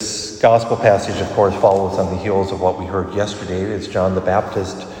gospel passage, of course, follows on the heels of what we heard yesterday. It's John the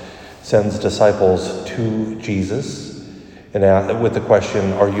Baptist sends disciples to Jesus and with the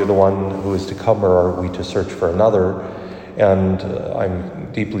question, are you the one who is to come, or are we to search for another? And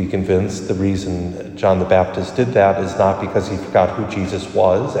I'm deeply convinced the reason John the Baptist did that is not because he forgot who Jesus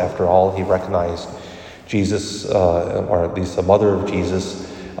was. After all, he recognized Jesus, or at least the mother of Jesus,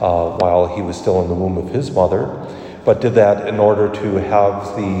 while he was still in the womb of his mother, but did that in order to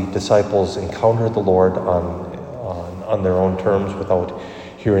have the disciples encounter the Lord on their own terms without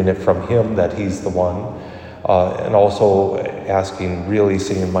hearing it from him that he's the one, and also asking, really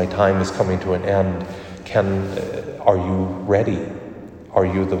saying, my time is coming to an end. Are you ready? Are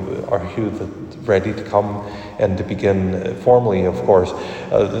you ready to come and to begin formally? Of course,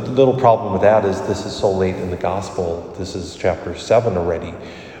 the little problem with that is this is so late in the gospel. This is chapter 7 already.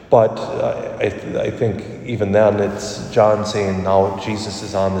 But I think even then it's John saying, now Jesus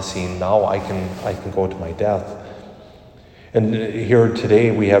is on the scene. Now I can go to my death. And here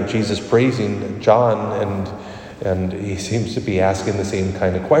today we have Jesus praising John, and he seems to be asking the same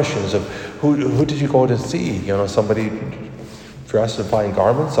kind of questions of who did you go to see? Somebody dressed in fine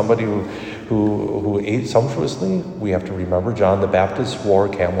garments, somebody who ate sumptuously. We have to remember John the Baptist wore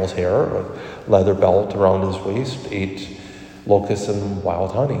camel's hair, a leather belt around his waist, ate locusts and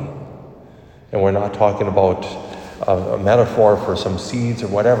wild honey. And we're not talking about a metaphor for some seeds or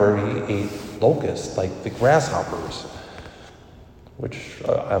whatever. He ate locusts, like the grasshoppers, which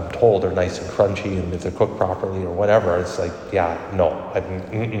I'm told are nice and crunchy, and if they're cooked properly or whatever, it's like,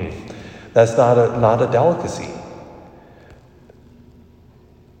 that's not a delicacy.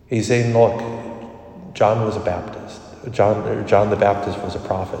 He's saying, look, John was a Baptist. John the Baptist was a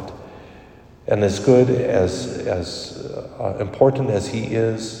prophet. And as good, as important as he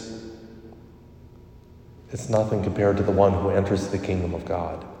is, it's nothing compared to the one who enters the kingdom of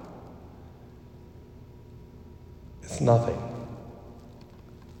God. It's nothing.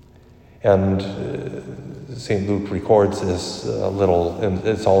 And St. Luke records this and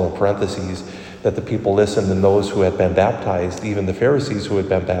it's all in parentheses, that the people listened, and those who had been baptized, even the Pharisees who had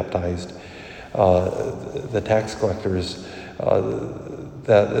been baptized, the tax collectors,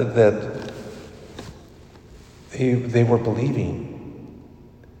 that they were believing.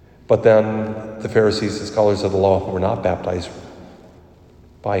 But then the Pharisees, the scholars of the law who were not baptized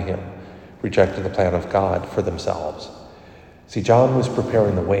by him, rejected the plan of God for themselves. See, John was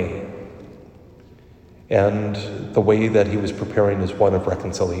preparing the way. And the way that he was preparing is one of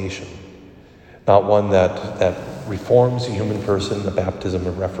reconciliation, not one that reforms the human person, the baptism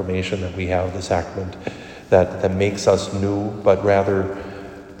and reformation that we have, the sacrament that makes us new, but rather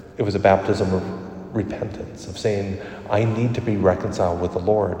it was a baptism of repentance, of saying, I need to be reconciled with the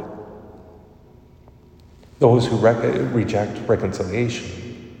Lord. Those who reject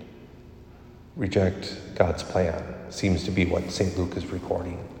reconciliation reject God's plan, seems to be what St. Luke is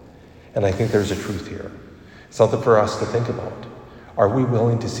recording. And I think there's a truth here. Something for us to think about. Are we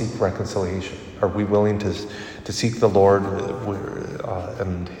willing to seek reconciliation? Are we willing to seek the Lord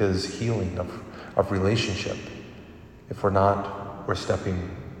and his healing of relationship? If we're not, we're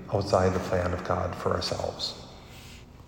stepping outside the plan of God for ourselves.